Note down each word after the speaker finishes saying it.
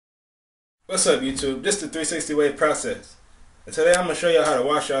What's up, YouTube? This is the 360 wave process. And today I'm going to show y'all how to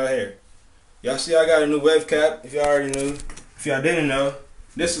wash y'all hair. Y'all see I got a new wave cap, if y'all already knew. If y'all didn't know,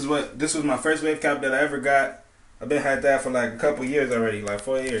 this was my first wave cap that I ever got. I've been had that for like a couple years already, like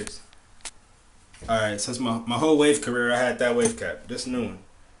 4 years. Alright, since my whole wave career I had that wave cap. This new one.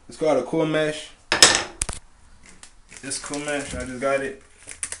 It's called a cool mesh. This cool mesh, I just got it.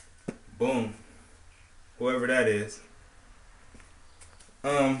 Boom. Whoever that is.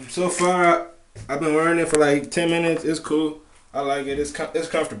 So far I've been wearing it for like 10 minutes. It's cool. I like it. It's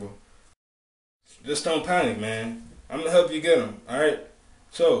comfortable. Just don't panic, man. I'm gonna help you get them. All right.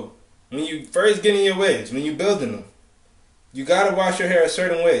 So when you first get in your waves, when you building them, you gotta wash your hair a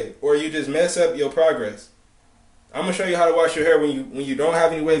certain way, or you just mess up your progress. I'm gonna show you how to wash your hair when you don't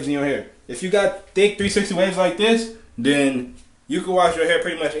have any waves in your hair. If you got thick 360 waves like this, then you can wash your hair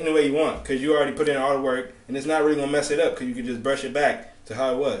pretty much any way you want, because you already put in all the work, and it's not really gonna mess it up, because you can just brush it back to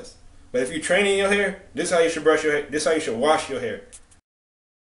how it was. But if you're training your hair, this is how you should brush your hair. This is how you should wash your hair.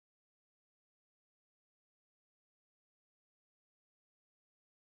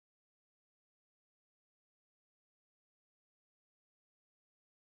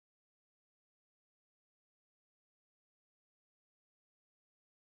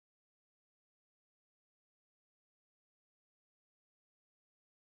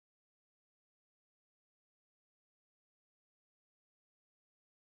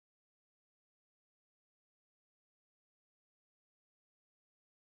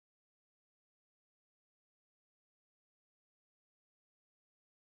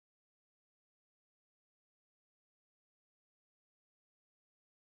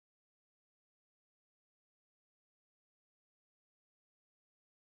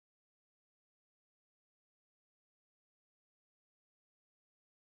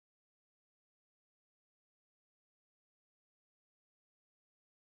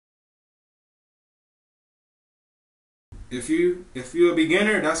 If you're a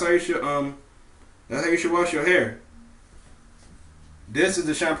beginner, that's how you should wash your hair. This is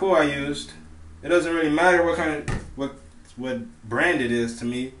the shampoo I used. It doesn't really matter what brand it is to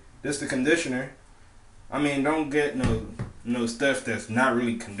me. This is the conditioner. I mean, don't get no stuff that's not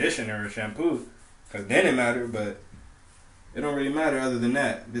really conditioner or shampoo, cause then it matter. But it don't really matter other than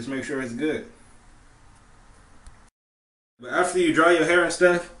that. Just make sure it's good. But after you dry your hair and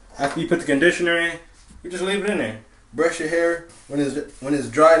stuff, after you put the conditioner in, you just leave it in there. Brush your hair when it's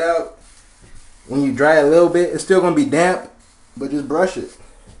dried out. When you dry it a little bit, it's still gonna be damp, but just brush it.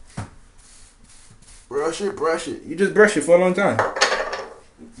 Brush it. You just brush it for a long time.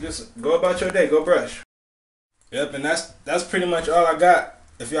 Just go about your day. Go brush. Yep, and that's pretty much all I got.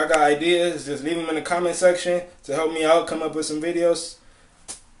 If y'all got ideas, just leave them in the comment section to help me out, come up with some videos.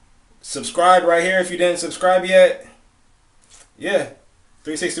 Subscribe right here if you didn't subscribe yet. Yeah,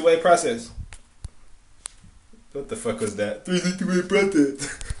 360 wave process. What the fuck was that? 360 wave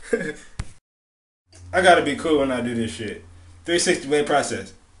process. I gotta be cool when I do this shit. 360 wave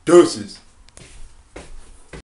process. Doses.